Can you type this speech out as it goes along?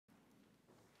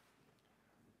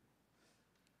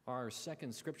Our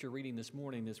second scripture reading this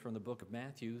morning is from the book of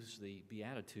Matthew, the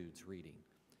Beatitudes reading.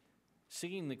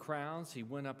 Seeing the crowds, he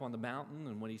went up on the mountain,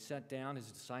 and when he sat down,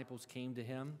 his disciples came to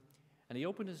him, and he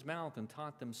opened his mouth and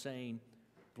taught them, saying,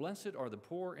 "Blessed are the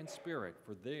poor in spirit,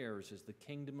 for theirs is the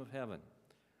kingdom of heaven.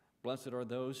 Blessed are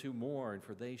those who mourn,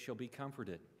 for they shall be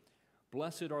comforted.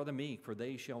 Blessed are the meek, for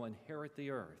they shall inherit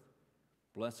the earth.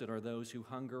 Blessed are those who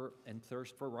hunger and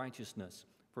thirst for righteousness,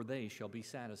 for they shall be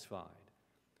satisfied.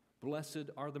 Blessed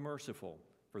are the merciful,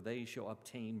 for they shall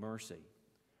obtain mercy.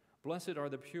 Blessed are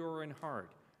the pure in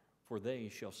heart, for they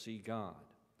shall see God.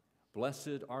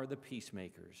 Blessed are the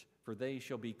peacemakers, for they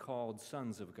shall be called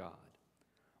sons of God.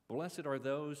 Blessed are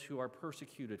those who are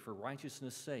persecuted for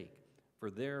righteousness' sake, for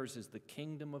theirs is the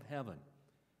kingdom of heaven.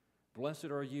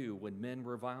 Blessed are you when men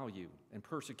revile you and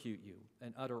persecute you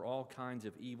and utter all kinds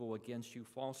of evil against you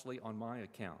falsely on my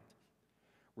account.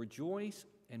 Rejoice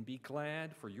and be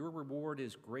glad, for your reward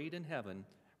is great in heaven,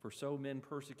 for so men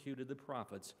persecuted the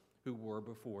prophets who were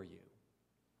before you."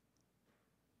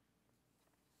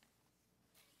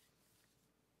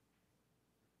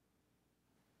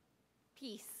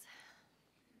 Peace.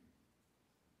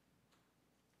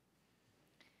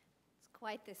 It's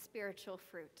quite the spiritual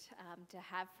fruit to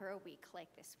have for a week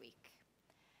like this week.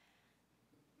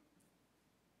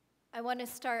 I want to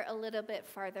start a little bit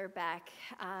farther back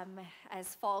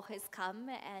as fall has come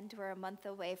and we're a month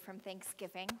away from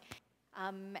Thanksgiving.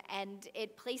 And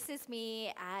it places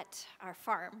me at our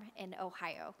farm in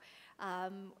Ohio,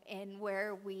 and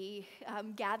where we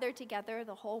gather together,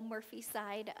 the whole Murphy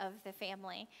side of the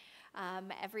family,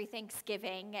 every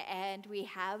Thanksgiving, and we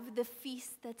have the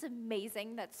feast that's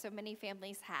amazing that so many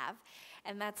families have.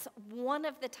 And that's one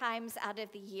of the times out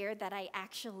of the year that I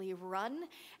actually run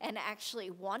and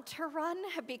actually want to run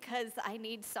because I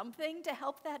need something to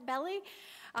help that belly.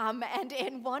 And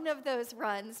in one of those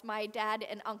runs, my dad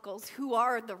and uncles, who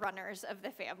are the runners of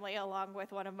the family, along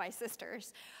with one of my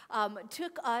sisters,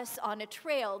 took us on a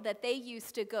trail that they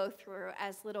used to go through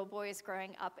as little boys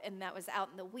growing up, and that was out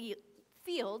in the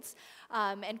fields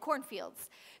and cornfields.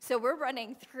 So we're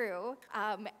running through,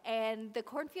 and the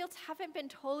cornfields haven't been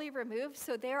totally removed,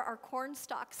 so there are corn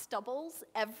stalk stubbles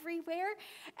everywhere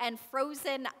and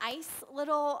frozen ice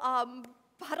little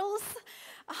puddles.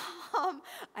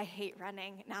 I hate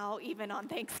running now, even on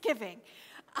Thanksgiving.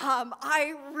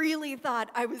 I really thought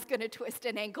I was going to twist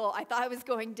an ankle. I thought I was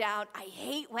going down. I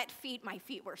hate wet feet. My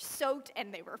feet were soaked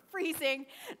and they were freezing.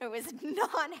 I was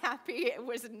not happy. It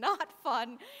was not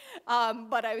fun,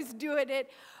 but I was doing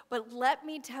it. But let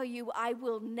me tell you, I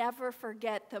will never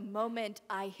forget the moment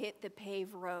I hit the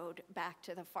paved road back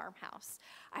to the farmhouse.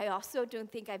 I also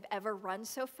don't think I've ever run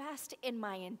so fast in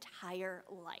my entire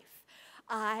life.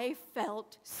 I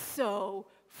felt so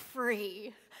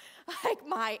free. Like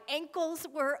my ankles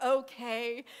were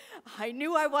okay. I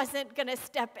knew I wasn't going to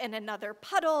step in another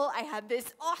puddle. I had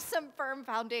this awesome firm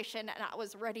foundation and I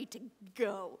was ready to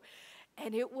go.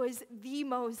 And it was the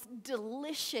most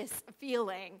delicious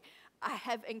feeling I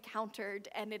have encountered,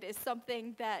 and it is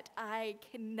something that I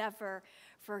can never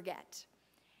forget.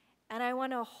 And I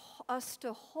want us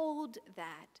to hold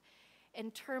that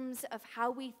in terms of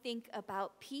how we think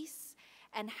about peace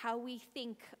and how we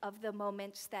think of the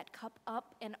moments that come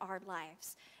up in our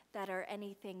lives that are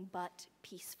anything but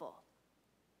peaceful.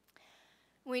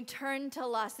 We turn to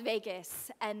Las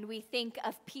Vegas and we think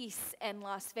of peace in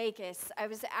Las Vegas. I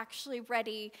was actually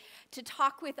ready to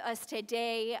talk with us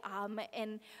today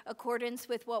in accordance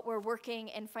with what we're working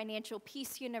in Financial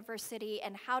Peace University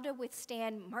and how to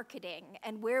withstand marketing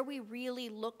and where we really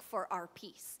look for our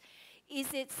peace.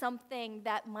 Is it something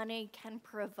that money can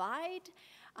provide?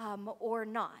 Or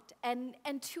not. And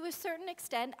to a certain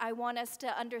extent, I want us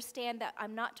to understand that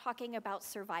I'm not talking about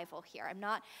survival here. I'm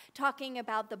not talking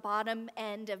about the bottom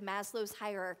end of Maslow's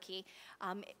hierarchy.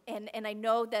 And I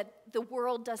know that the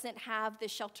world doesn't have the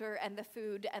shelter and the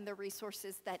food and the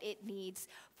resources that it needs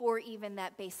for even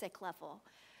that basic level.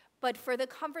 But for the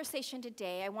conversation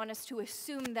today, I want us to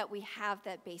assume that we have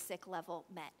that basic level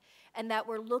met and that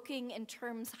we're looking in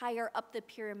terms higher up the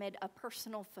pyramid of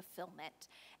personal fulfillment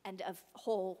and of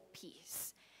whole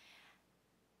peace.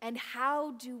 And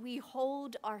how do we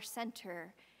hold our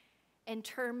center in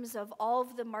terms of all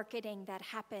of the marketing that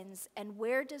happens, and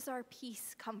where does our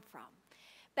peace come from?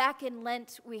 Back in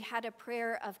Lent, we had a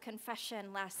prayer of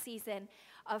confession last season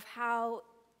of how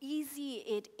easy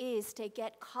it is to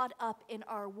get caught up in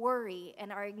our worry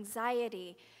and our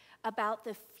anxiety about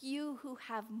the few who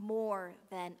have more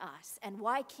than us. And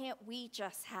why can't we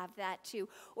just have that too?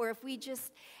 Or if we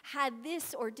just had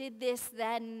this or did this,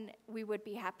 then we would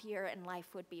be happier and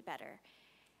life would be better.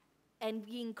 and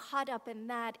being caught up in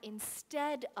that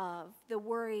instead of the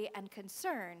worry and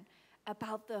concern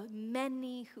about the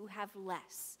many who have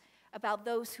less, about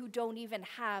those who don't even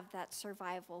have that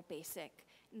survival basic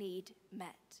need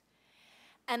met.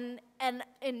 And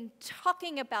in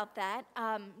talking about that,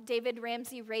 David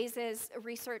Ramsey raises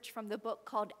research from the book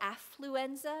called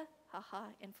Affluenza,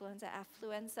 influenza,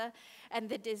 affluenza, and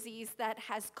the disease that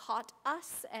has caught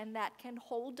us and that can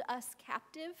hold us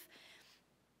captive.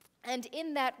 And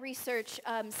in that research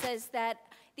says that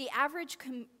the average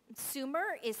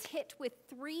consumer is hit with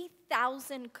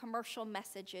 3,000 commercial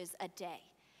messages a day.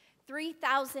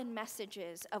 3,000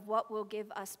 messages of what will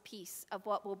give us peace, of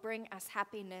what will bring us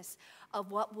happiness,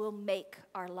 of what will make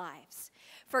our lives.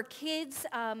 For kids,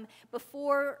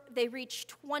 before they reach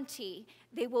 20,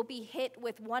 they will be hit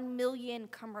with 1 million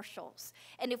commercials.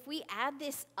 And if we add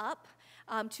this up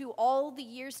to all the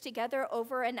years together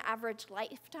over an average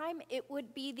lifetime, it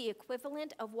would be the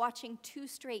equivalent of watching 2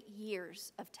 straight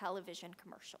years of television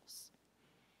commercials.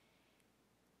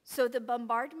 So the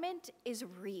bombardment is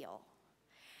real.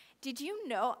 Did you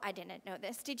know, I didn't know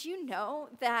this, did you know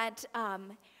that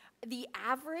the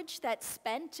average that's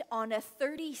spent on a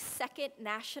 30-second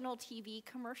national TV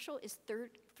commercial is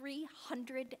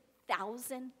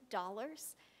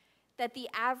 $300,000? That the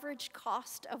average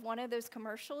cost of one of those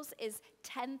commercials is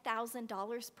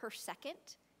 $10,000 per second?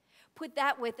 Put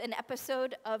that with an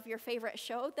episode of your favorite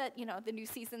show that, the new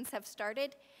seasons have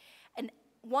started. And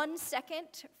 1 second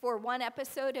for one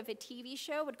episode of a TV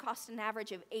show would cost an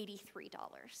average of $83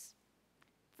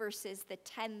 versus the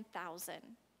 $10,000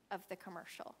 of the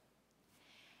commercial.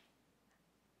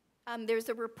 There's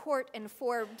a report in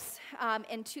Forbes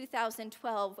in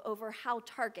 2012 over how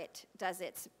Target does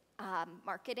its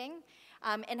marketing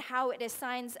and how it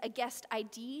assigns a guest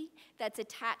ID that's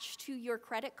attached to your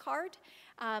credit card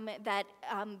that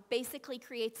basically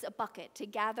creates a bucket to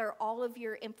gather all of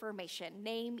your information,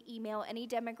 name, email, any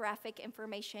demographic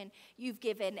information you've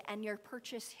given, and your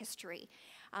purchase history.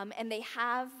 And they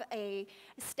have a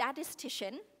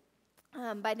statistician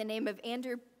by the name of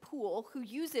Andrew Poole who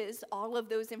uses all of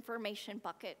those information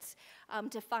buckets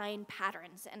to find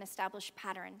patterns and establish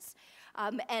patterns,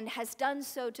 and has done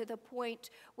so to the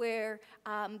point where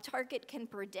Target can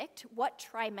predict what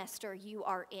trimester you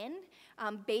are in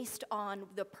based on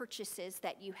the purchases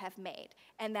that you have made.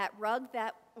 And that rug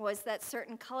that was that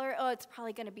certain color, it's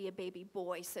probably going to be a baby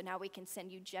boy, so now we can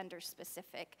send you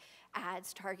gender-specific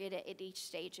ads targeted at each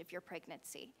stage of your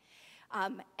pregnancy.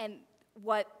 And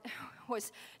what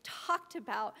was talked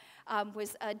about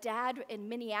was a dad in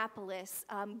Minneapolis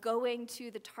going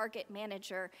to the Target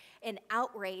manager in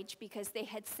outrage because they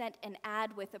had sent an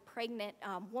ad with a pregnant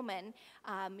woman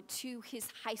to his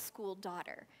high school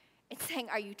daughter. It's saying,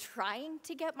 "Are you trying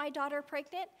to get my daughter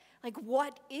pregnant? Like,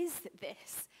 what is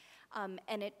this?"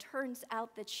 And it turns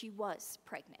out that she was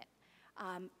pregnant.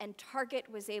 And Target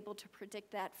was able to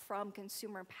predict that from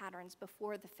consumer patterns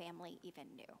before the family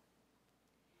even knew.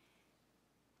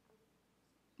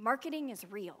 Marketing is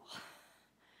real.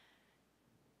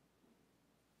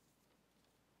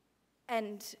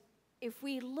 And if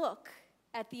we look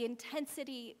at the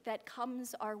intensity that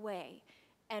comes our way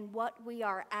and what we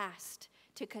are asked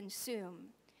to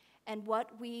consume and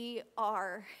what we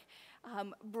are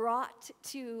brought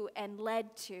to and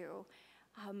led to,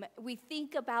 we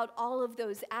think about all of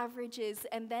those averages,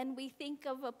 and then we think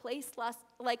of a place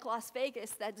like Las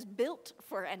Vegas that's built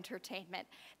for entertainment,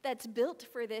 that's built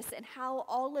for this, and how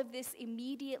all of this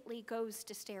immediately goes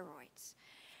to steroids.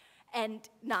 And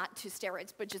not to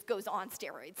steroids, but just goes on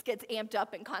steroids, gets amped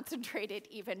up and concentrated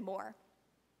even more.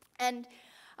 And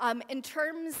in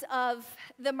terms of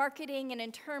the marketing and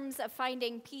in terms of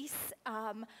finding peace,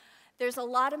 there's a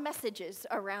lot of messages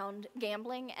around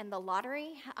gambling and the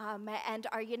lottery, and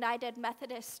our United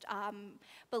Methodist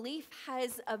belief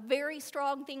has a very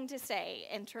strong thing to say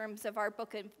in terms of our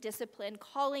book of discipline,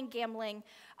 calling gambling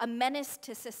a menace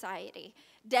to society,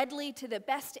 deadly to the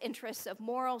best interests of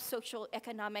moral, social,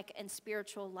 economic, and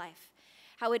spiritual life,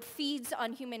 how it feeds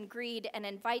on human greed and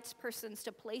invites persons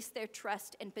to place their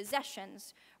trust in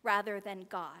possessions rather than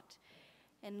God.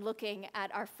 And looking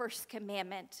at our first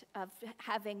commandment of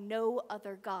having no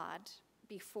other God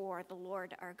before the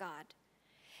Lord our God.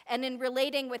 And in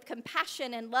relating with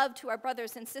compassion and love to our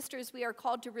brothers and sisters, we are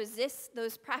called to resist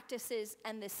those practices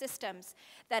and the systems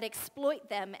that exploit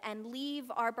them and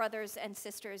leave our brothers and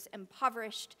sisters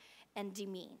impoverished and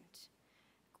demeaned.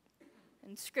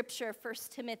 In Scripture, 1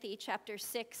 Timothy chapter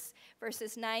 6,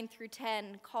 verses 9 through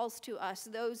 10, calls to us,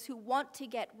 those who want to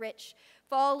get rich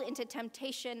fall into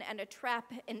temptation and a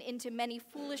trap and into many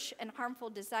foolish and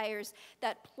harmful desires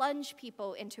that plunge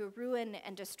people into ruin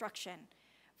and destruction.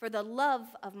 For the love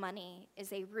of money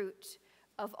is a root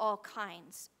of all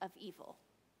kinds of evil.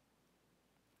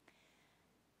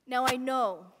 Now I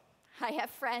know I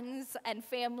have friends and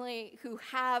family who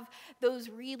have those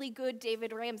really good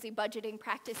David Ramsey budgeting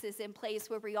practices in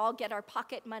place where we all get our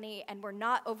pocket money and we're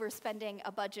not overspending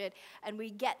a budget and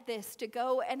we get this to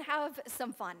go and have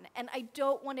some fun. And I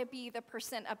don't want to be the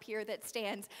person up here that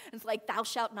stands and is like, thou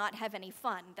shalt not have any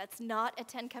fun. That's not a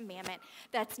 10 Commandment.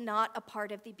 That's not a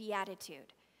part of the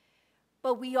Beatitude.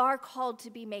 But we are called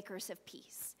to be makers of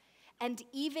peace. And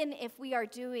even if we are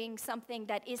doing something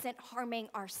that isn't harming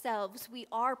ourselves, we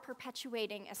are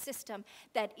perpetuating a system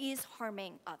that is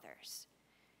harming others.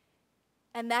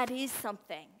 And that is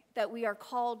something that we are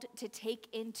called to take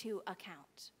into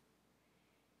account.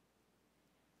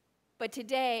 But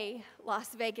today,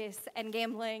 Las Vegas and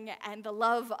gambling and the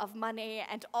love of money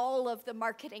and all of the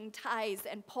marketing ties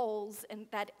and polls and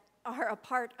that are a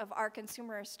part of our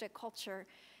consumeristic culture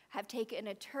have taken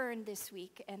a turn this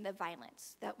week in the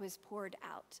violence that was poured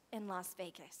out in Las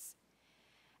Vegas.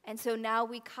 And so now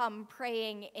we come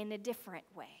praying in a different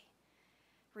way,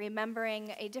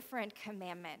 remembering a different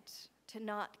commandment to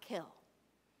not kill,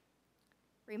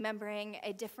 remembering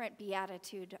a different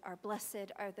beatitude, our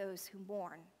blessed are those who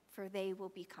mourn, for they will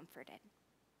be comforted.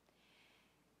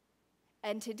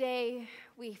 And today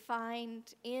we find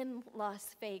in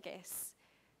Las Vegas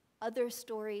other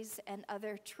stories and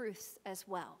other truths as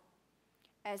well,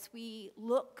 as we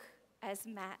look, as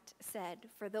Matt said,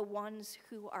 for the ones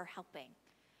who are helping,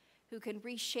 who can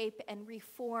reshape and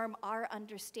reform our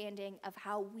understanding of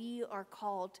how we are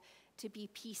called to be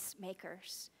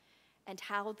peacemakers and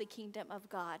how the kingdom of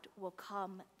God will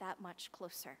come that much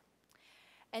closer.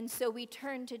 And so we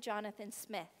turn to Jonathan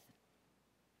Smith,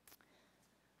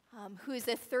 who is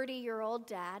a 30-year-old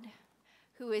dad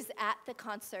who is at the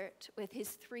concert with his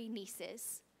 3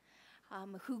 nieces,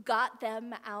 who got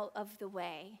them out of the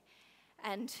way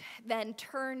and then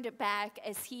turned back,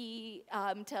 as he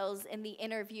tells in the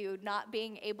interview, not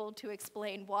being able to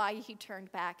explain why he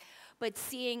turned back, but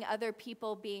seeing other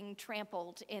people being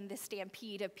trampled in the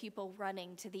stampede of people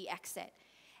running to the exit,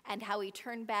 and how he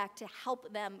turned back to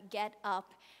help them get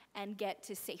up and get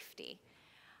to safety.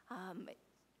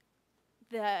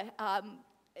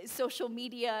 Social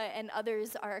media and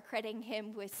others are accrediting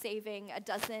him with saving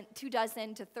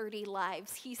 24 to 30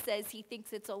 lives. He says he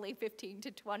thinks it's only 15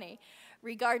 to 20.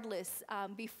 Regardless,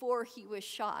 before he was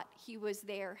shot, he was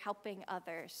there helping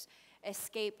others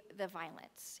escape the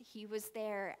violence. He was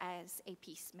there as a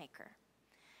peacemaker.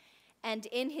 And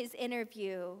in his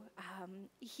interview,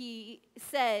 he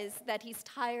says that he's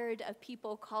tired of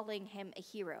people calling him a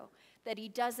hero, that he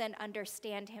doesn't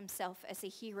understand himself as a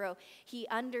hero. He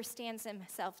understands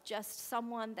himself just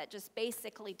someone that just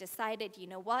basically decided, you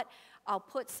know what, I'll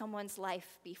put someone's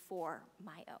life before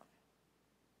my own.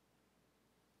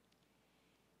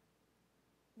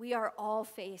 We are all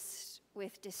faced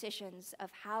with decisions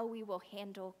of how we will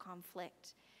handle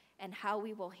conflict and how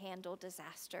we will handle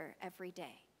disaster every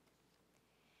day.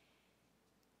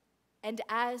 And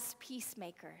as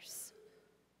peacemakers,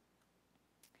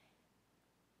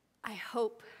 I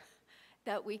hope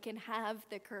that we can have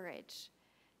the courage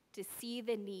to see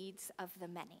the needs of the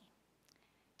many,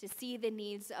 to see the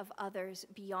needs of others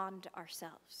beyond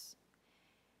ourselves.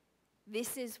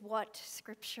 This is what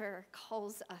Scripture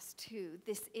calls us to.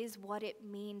 This is what it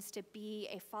means to be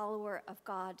a follower of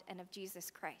God and of Jesus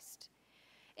Christ.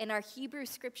 In our Hebrew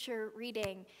Scripture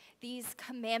reading, these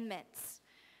commandments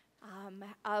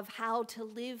of how to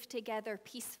live together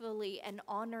peacefully and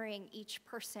honoring each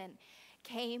person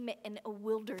came in a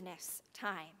wilderness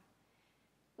time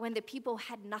when the people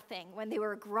had nothing, when they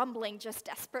were grumbling, just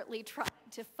desperately trying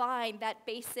to find that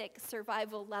basic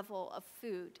survival level of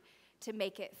food to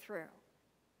make it through.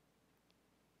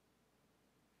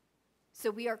 So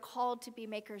we are called to be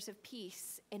makers of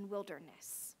peace in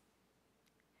wilderness,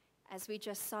 as we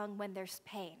just sung, when there's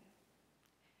pain,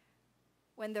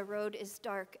 when the road is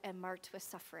dark and marked with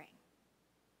suffering.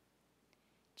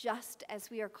 Just as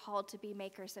we are called to be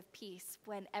makers of peace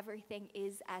when everything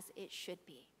is as it should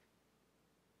be.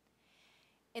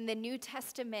 In the New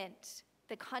Testament,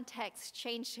 the context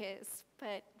changes,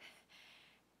 but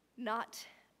not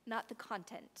the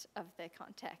content of the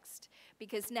context.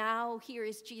 Because now here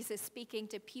is Jesus speaking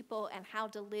to people and how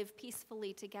to live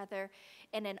peacefully together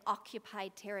in an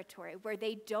occupied territory where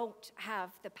they don't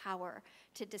have the power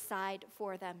to decide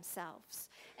for themselves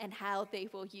and how they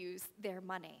will use their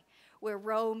money. Where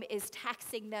Rome is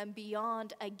taxing them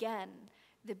beyond, again,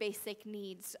 the basic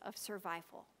needs of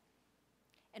survival.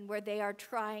 And where they are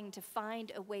trying to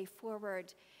find a way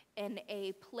forward in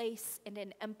a place, in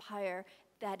an empire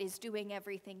that is doing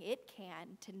everything it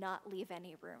can to not leave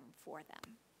any room for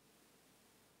them.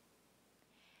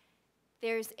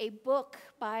 There's a book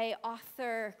by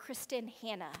author Kristen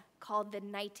Hanna called The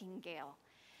Nightingale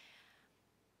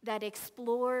that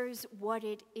explores what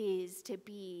it is to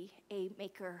be a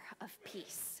maker of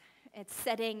peace. Its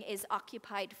setting is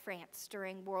occupied France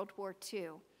during World War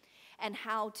II, and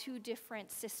how two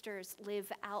different sisters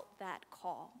live out that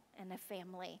call in a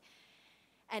family,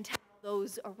 and how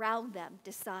those around them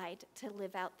decide to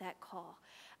live out that call.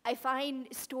 I find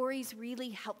stories really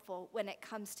helpful when it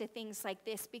comes to things like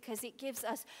this because it gives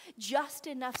us just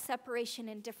enough separation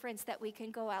and difference that we can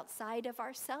go outside of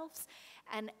ourselves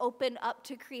and open up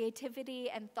to creativity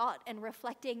and thought and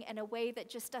reflecting in a way that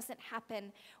just doesn't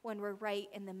happen when we're right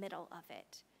in the middle of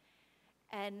it.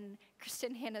 And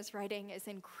Kristen Hanna's writing is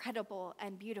incredible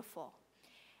and beautiful.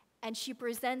 And she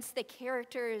presents the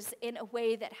characters in a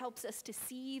way that helps us to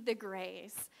see the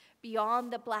grays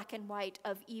beyond the black and white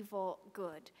of evil,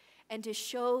 good, and to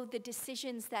show the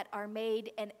decisions that are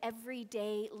made in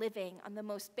everyday living on the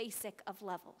most basic of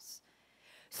levels.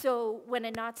 So when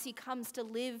a Nazi comes to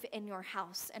live in your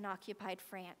house in occupied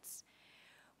France,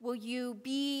 will you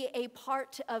be a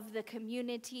part of the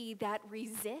community that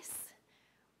resists?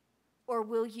 Or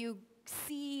will you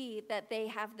see that they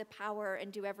have the power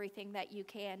and do everything that you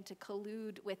can to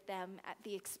collude with them at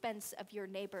the expense of your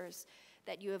neighbors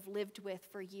that you have lived with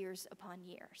for years upon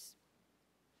years?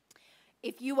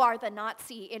 If you are the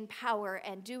Nazi in power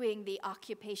and doing the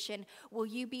occupation, will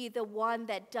you be the one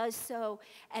that does so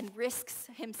and risks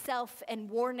himself and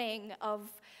warning of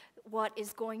what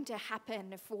is going to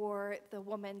happen for the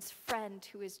woman's friend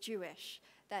who is Jewish,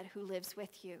 who lives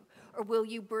with you? Or will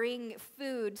you bring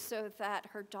food so that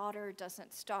her daughter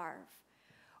doesn't starve?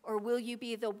 Or will you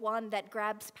be the one that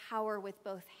grabs power with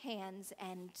both hands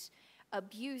and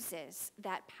abuses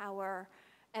that power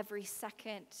every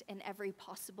second in every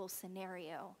possible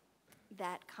scenario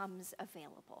that comes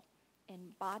available in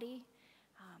body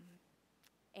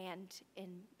and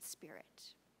in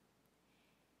spirit?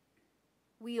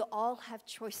 We all have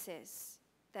choices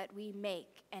that we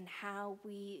make and how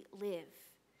we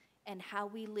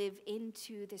live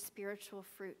into the spiritual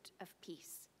fruit of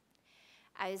peace.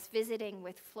 I was visiting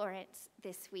with Florence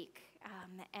this week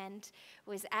and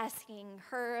was asking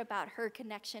her about her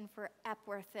connection for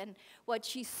Epworth and what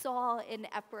she saw in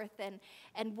Epworth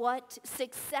and what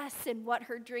success and what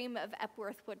her dream of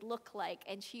Epworth would look like.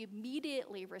 And she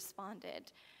immediately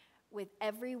responded with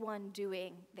everyone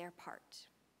doing their part.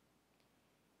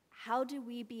 How do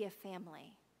we be a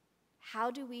family? How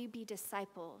do we be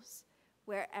disciples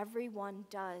where everyone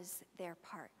does their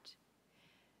part?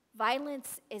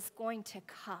 Violence is going to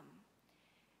come.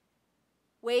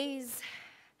 Ways,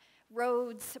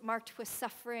 roads marked with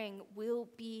suffering will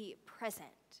be present.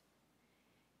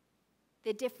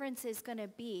 The difference is going to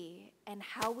be in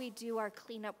how we do our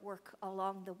cleanup work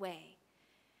along the way,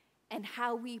 and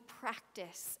how we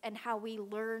practice, and how we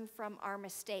learn from our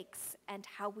mistakes, and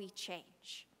how we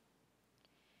change,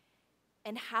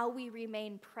 and how we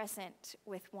remain present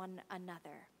with one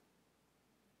another.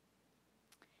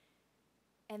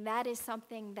 And that is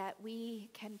something that we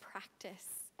can practice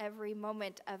every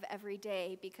moment of every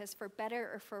day, because for better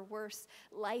or for worse,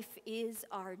 life is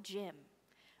our gym.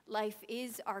 Life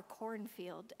is our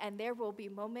cornfield, and there will be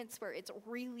moments where it's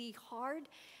really hard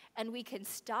and we can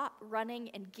stop running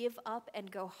and give up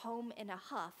and go home in a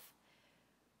huff,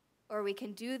 or we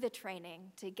can do the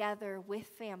training together with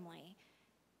family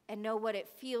and know what it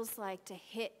feels like to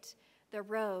hit the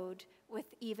road with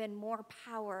even more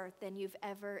power than you've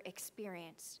ever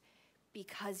experienced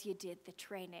because you did the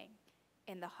training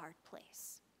in the hard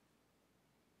place.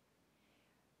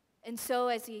 And so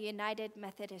as a United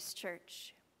Methodist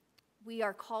Church, we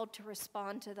are called to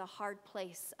respond to the hard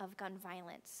place of gun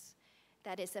violence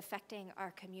that is affecting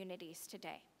our communities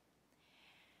today.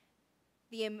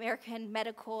 The American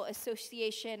Medical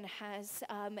Association has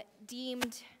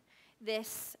deemed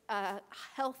this a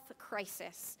health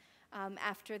crisis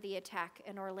after the attack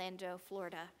in Orlando,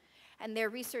 Florida. And their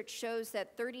research shows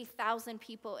that 30,000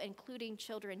 people, including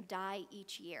children, die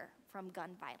each year from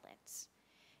gun violence.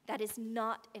 That is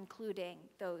not including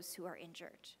those who are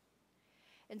injured.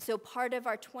 And so part of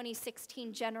our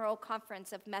 2016 General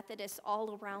Conference of Methodists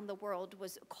all around the world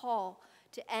was a call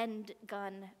to end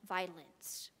gun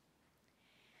violence.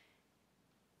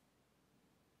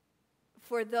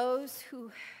 For those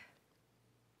who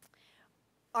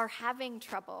are having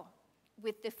trouble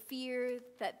with the fear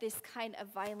that this kind of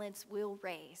violence will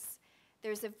raise,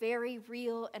 there's a very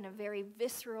real and a very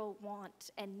visceral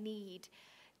want and need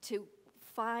to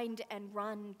find and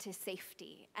run to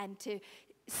safety and to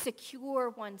secure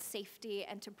one's safety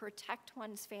and to protect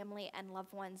one's family and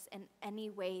loved ones in any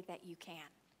way that you can.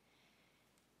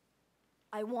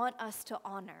 I want us to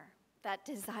honor that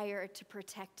desire to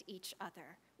protect each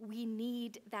other. We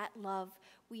need that love.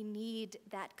 We need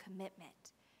that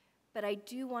commitment. But I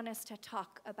do want us to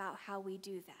talk about how we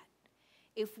do that.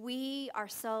 If we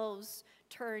ourselves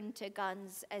turn to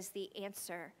guns as the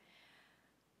answer,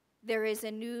 there is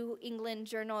a New England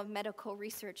Journal of Medical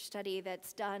Research study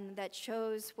that's done that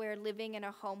shows where living in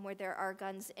a home where there are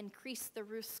guns increase the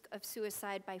risk of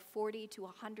suicide by 40 to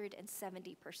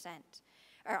 170%.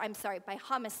 Or I'm sorry, by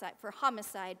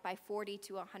homicide by 40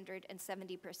 to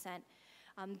 170%.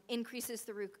 Increases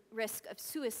the risk of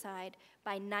suicide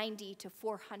by 90 to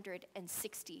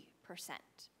 460%.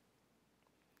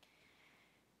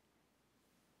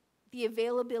 The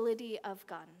availability of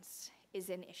guns is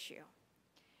an issue.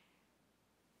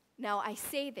 Now, I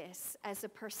say this as a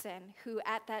person who,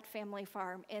 at that family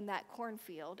farm in that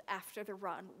cornfield after the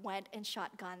run, went and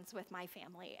shot guns with my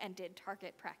family and did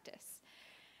target practice.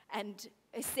 And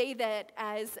I say that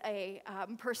as a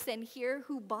person here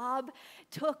who Bob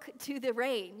took to the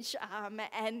range.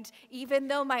 And even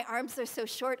though my arms are so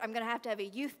short, I'm going to have a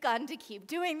youth gun to keep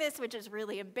doing this, which is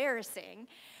really embarrassing.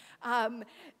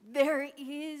 There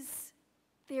is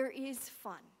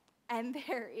fun. And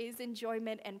there is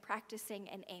enjoyment in practicing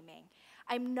and aiming.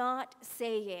 I'm not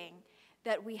saying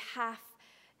that we have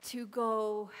to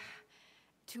go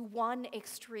to one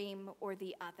extreme or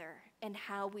the other in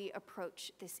how we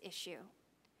approach this issue.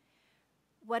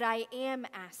 What I am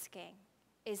asking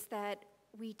is that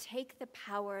we take the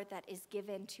power that is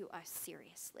given to us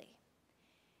seriously,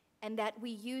 and that we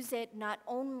use it not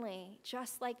only,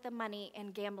 just like the money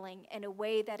and gambling, in a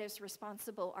way that is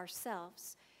responsible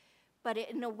ourselves, but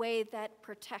in a way that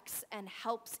protects and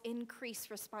helps increase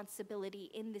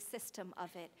responsibility in the system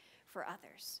of it for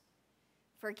others.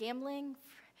 For gambling,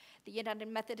 the United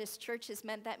Methodist Church has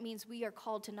meant that means we are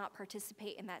called to not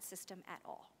participate in that system at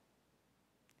all.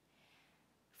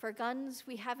 For guns,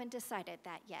 we haven't decided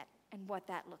that yet and what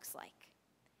that looks like.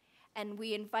 And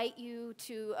we invite you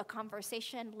to a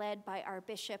conversation led by our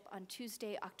bishop on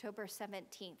Tuesday, October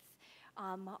 17th.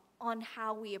 On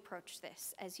how we approach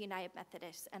this as United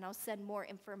Methodists, and I'll send more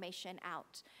information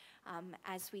out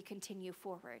as we continue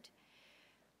forward.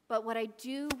 But what I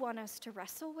do want us to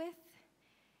wrestle with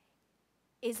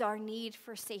is our need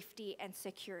for safety and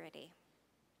security.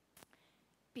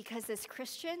 Because as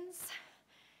Christians,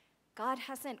 God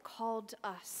hasn't called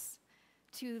us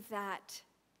to that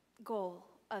goal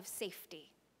of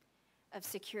safety, of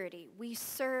security. We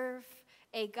serve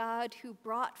a God who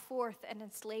brought forth an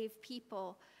enslaved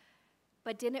people,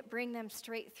 but didn't bring them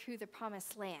straight through the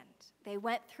promised land. They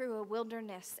went through a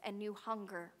wilderness and knew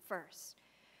hunger first.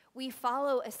 We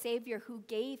follow a Savior who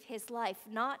gave his life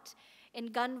not in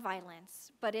gun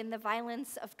violence, but in the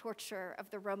violence of torture of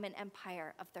the Roman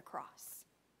Empire of the cross.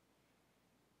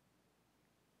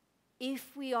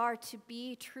 If we are to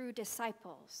be true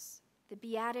disciples, the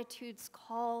Beatitudes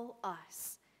call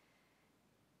us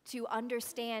to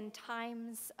understand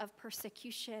times of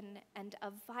persecution and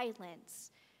of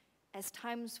violence as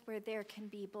times where there can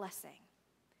be blessing,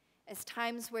 as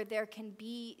times where there can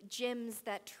be gyms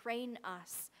that train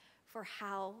us for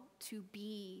how to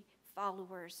be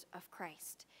followers of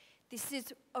Christ. This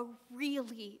is a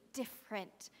really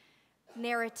different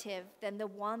narrative than the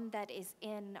one that is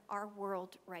in our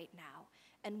world right now,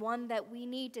 and one that we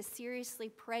need to seriously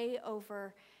pray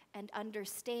over and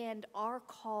understand our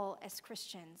call as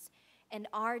Christians and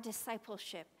our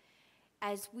discipleship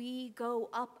as we go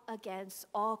up against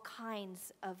all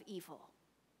kinds of evil.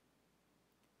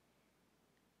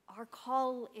 Our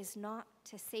call is not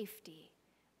to safety.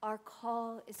 Our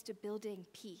call is to building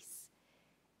peace.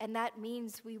 And that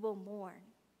means we will mourn.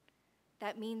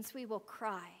 That means we will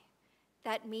cry.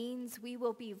 That means we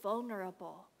will be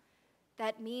vulnerable.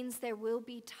 That means there will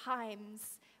be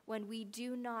times when we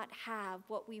do not have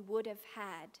what we would have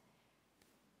had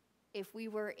if we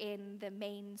were in the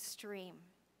mainstream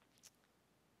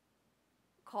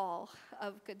call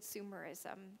of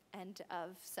consumerism and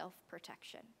of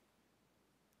self-protection.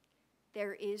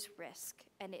 There is risk,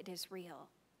 and it is real.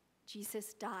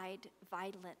 Jesus died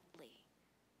violently.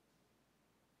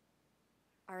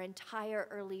 Our entire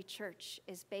early church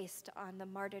is based on the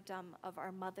martyrdom of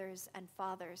our mothers and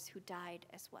fathers who died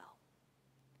as well.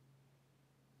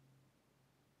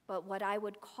 But what I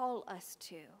would call us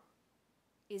to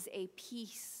is a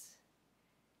peace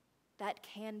that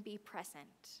can be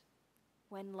present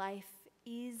when life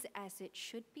is as it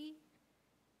should be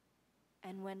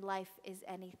and when life is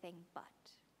anything but.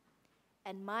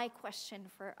 And my question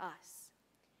for us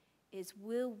is,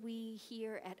 will we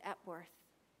here at Epworth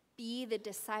Be the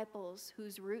disciples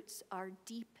whose roots are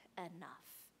deep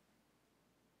enough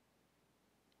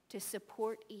to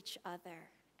support each other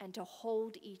and to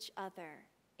hold each other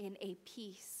in a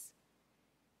peace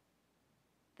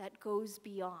that goes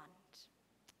beyond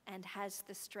and has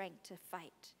the strength to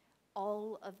fight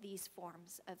all of these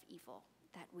forms of evil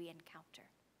that we encounter.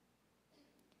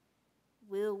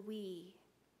 Will we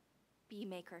be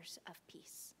makers of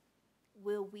peace?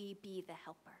 Will we be the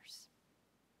helpers?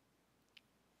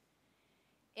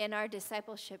 In our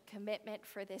discipleship commitment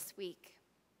for this week,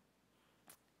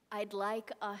 I'd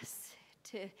like us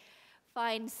to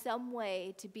find some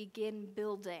way to begin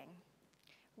building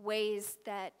ways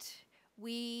that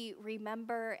we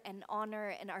remember and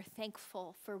honor and are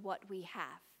thankful for what we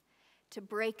have, to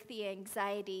break the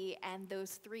anxiety and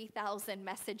those 3,000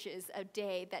 messages a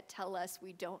day that tell us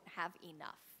we don't have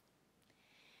enough.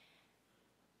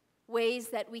 Ways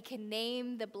that we can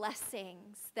name the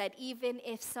blessings, that even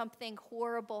if something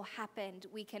horrible happened,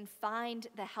 we can find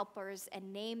the helpers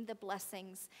and name the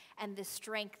blessings and the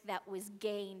strength that was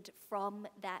gained from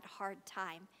that hard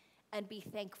time and be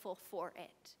thankful for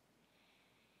it.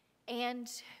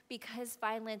 And because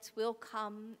violence will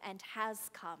come and has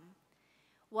come,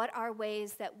 what are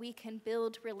ways that we can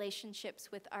build relationships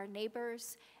with our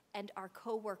neighbors and our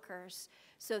coworkers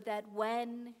so that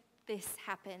when this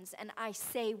happens, and I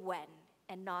say when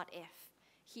and not if,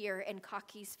 here in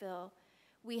Cockeysville,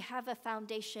 we have a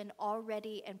foundation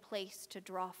already in place to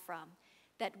draw from,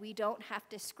 that we don't have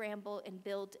to scramble and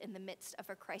build in the midst of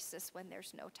a crisis when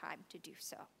there's no time to do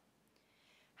so.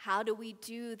 How do we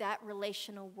do that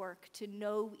relational work to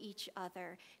know each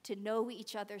other, to know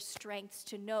each other's strengths,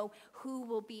 to know who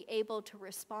will be able to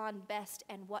respond best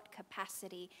and what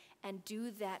capacity, and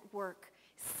do that work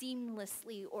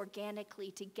seamlessly, organically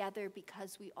together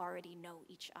because we already know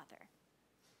each other?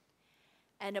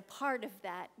 And a part of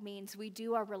that means we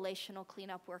do our relational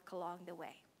cleanup work along the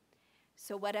way.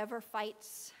 So whatever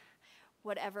fights,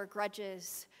 whatever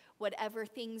grudges, whatever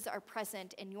things are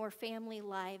present in your family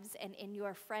lives and in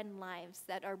your friend lives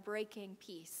that are breaking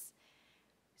peace,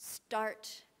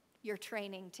 start your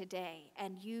training today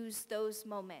and use those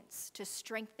moments to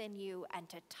strengthen you and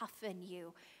to toughen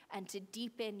you and to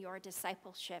deepen your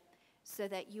discipleship so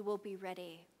that you will be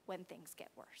ready when things get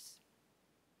worse.